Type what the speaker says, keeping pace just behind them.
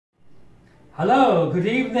Hello, good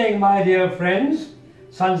evening, my dear friends,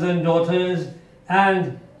 sons and daughters,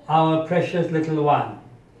 and our precious little one.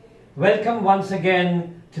 Welcome once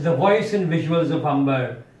again to the Voice and Visuals of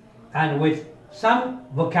Umber, and with some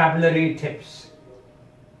vocabulary tips.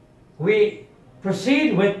 We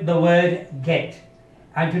proceed with the word get,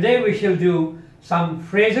 and today we shall do some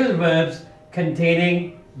phrasal verbs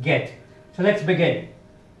containing get. So let's begin.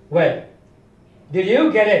 Well, did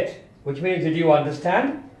you get it? Which means, did you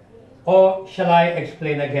understand? Or shall I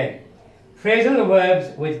explain again? Phrasal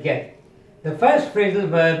verbs with get. The first phrasal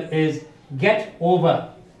verb is get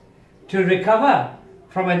over, to recover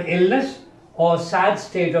from an illness or sad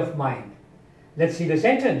state of mind. Let's see the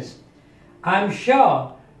sentence. I'm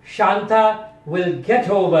sure Shanta will get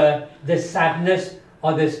over this sadness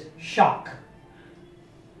or this shock.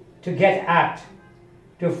 To get at,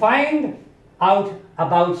 to find out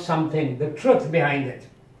about something, the truth behind it.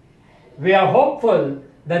 We are hopeful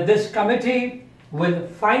that this committee will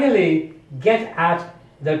finally get at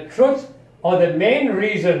the truth or the main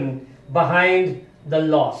reason behind the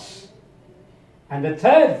loss. And the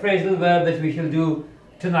third phrasal verb that we shall do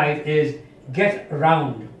tonight is get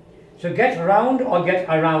round. So get round or get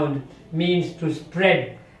around means to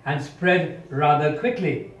spread, and spread rather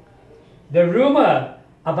quickly. The rumor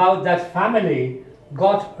about that family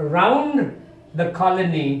got round the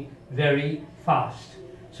colony very fast.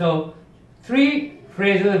 So three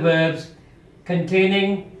phrasal verbs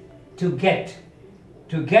containing to get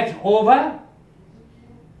over,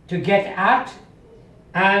 to get at,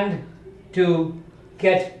 and to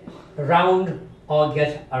get round or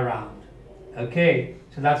get around. Okay,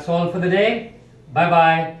 so that's all for the day. Bye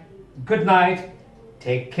bye, good night,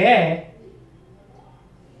 take care.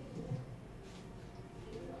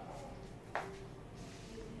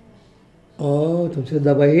 तुमसे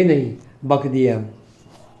दबाई नहीं बक दिया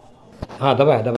हाँ दबाया